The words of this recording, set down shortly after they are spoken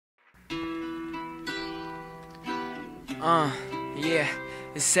Yeah,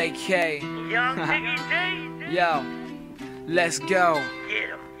 it's AK. Young Ziggy. Yo, let's go. Get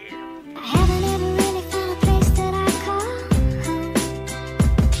 'em. I haven't ever really found a place that I call home.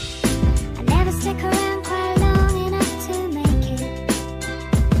 I never stick around quite long enough to make it.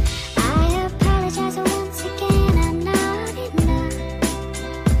 I apologize once again, I'm not enough.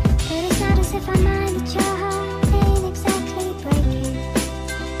 But it's not as if I mind that your heart ain't exactly breaking.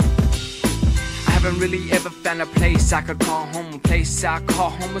 I haven't really ever found a place I could call home. A place I call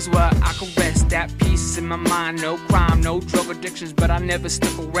home is where I could rest at peace in my mind. No crime, no drug addictions, but I never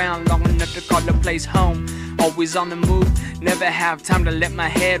stuck around long enough to call the place home. Always on the move, never have time to let my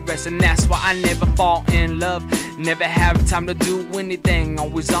head rest, and that's why I never fall in love. Never have time to do anything.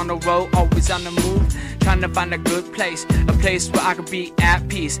 Always on the road, always on the move, trying to find a good place, a place where I could be at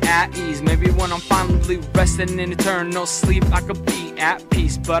peace, at ease. Maybe when I'm finally resting in eternal sleep, I could be at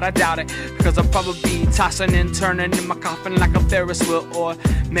peace, but I doubt it, because I'll probably be tossing and turning in my coffin like a Ferris wheel. Or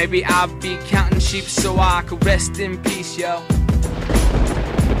maybe I'll be counting sheep so I could rest in peace, yo.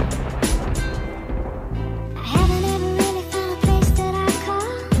 I haven't ever really found a place that I call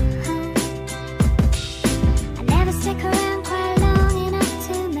home. I never stick around quite long enough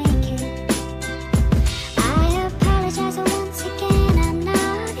to make it. I apologize once again, I'm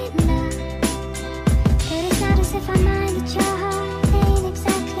not enough. But it's not as if I mind that your heart ain't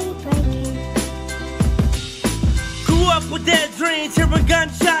exactly breaking. Grew up with dead dreams, hearing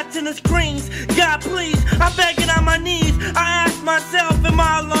gunshots in the screens. God please, I'm begging on my knees. I ask myself, am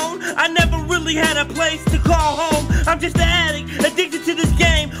I alone? I never really had a place to call home. I'm just an addict, addicted to this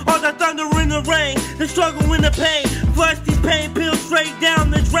game. All the thunder in the rain, the struggle and the pain. Flush these pain pills straight down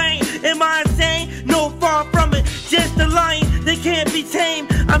the drain. Am I insane? No, far from it. Just a lion, they can't be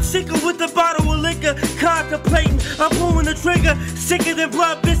tamed. I'm sicker with the bottle of liquor, contemplating. I'm pulling the trigger, sicker than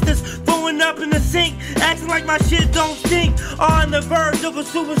blood vistas, throwing up in the sink, acting like my shit don't stink. On the verge of a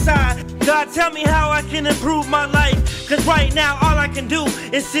suicide. God, tell me how I can improve my life, cause right now all I can do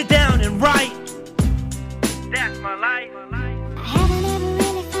is sit down and write. That's my life. I haven't ever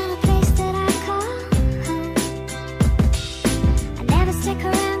really found a place that I call home. I never stick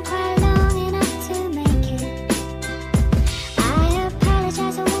around quite long enough to make it. I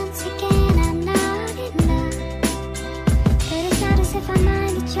apologize once again, I'm not enough. But it's not as if I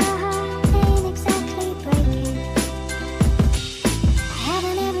mind that your heart ain't exactly breaking. I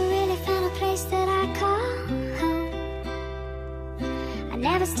haven't ever really found a place that I call home. I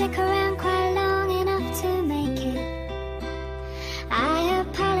never stick around quite long enough to make it. I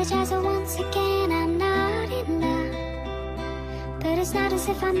apologize once again, I'm not enough. But it's not as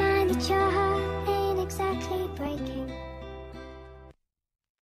if I mind that your heart